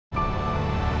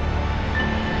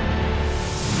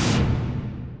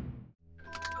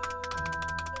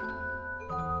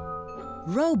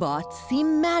Robots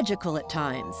seem magical at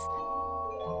times.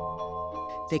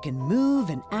 They can move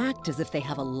and act as if they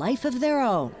have a life of their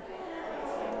own.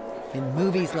 In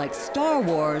movies like Star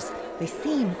Wars, they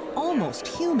seem almost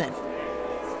human.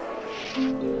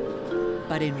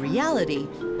 But in reality,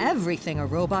 everything a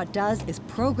robot does is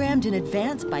programmed in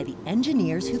advance by the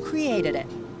engineers who created it.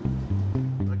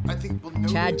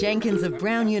 Chad Jenkins of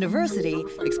Brown University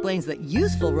explains that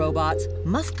useful robots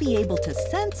must be able to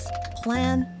sense,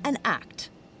 plan, and act.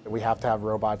 We have to have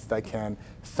robots that can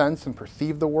sense and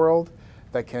perceive the world,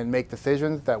 that can make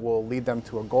decisions that will lead them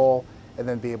to a goal, and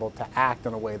then be able to act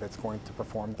in a way that's going to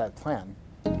perform that plan.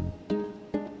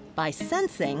 By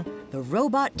sensing, the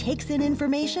robot takes in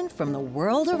information from the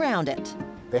world around it.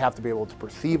 They have to be able to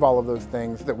perceive all of those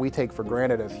things that we take for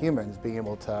granted as humans, being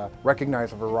able to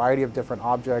recognize a variety of different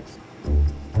objects.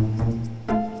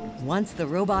 Once the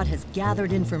robot has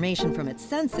gathered information from its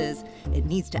senses, it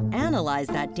needs to analyze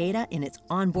that data in its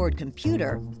onboard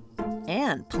computer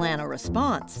and plan a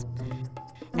response.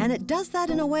 And it does that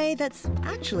in a way that's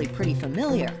actually pretty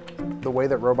familiar. The way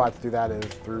that robots do that is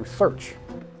through search.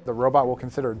 The robot will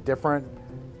consider different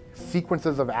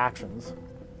sequences of actions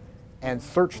and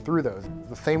search through those.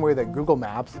 The same way that Google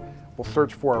Maps will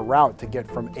search for a route to get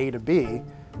from A to B,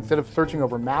 instead of searching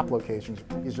over map locations,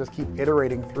 you just keep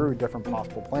iterating through different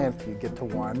possible plans till you get to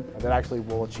one that actually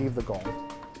will achieve the goal.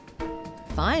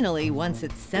 Finally, once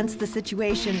it's sensed the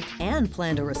situation and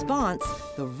planned a response,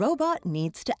 the robot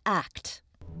needs to act.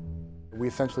 We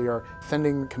essentially are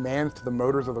sending commands to the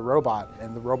motors of the robot,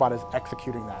 and the robot is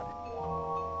executing that.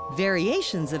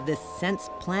 Variations of this sense,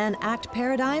 plan, act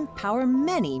paradigm power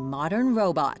many modern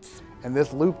robots. And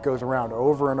this loop goes around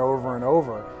over and over and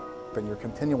over. And you're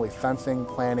continually sensing,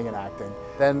 planning, and acting.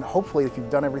 Then hopefully, if you've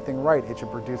done everything right, it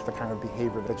should produce the kind of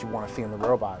behavior that you want to see in the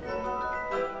robot.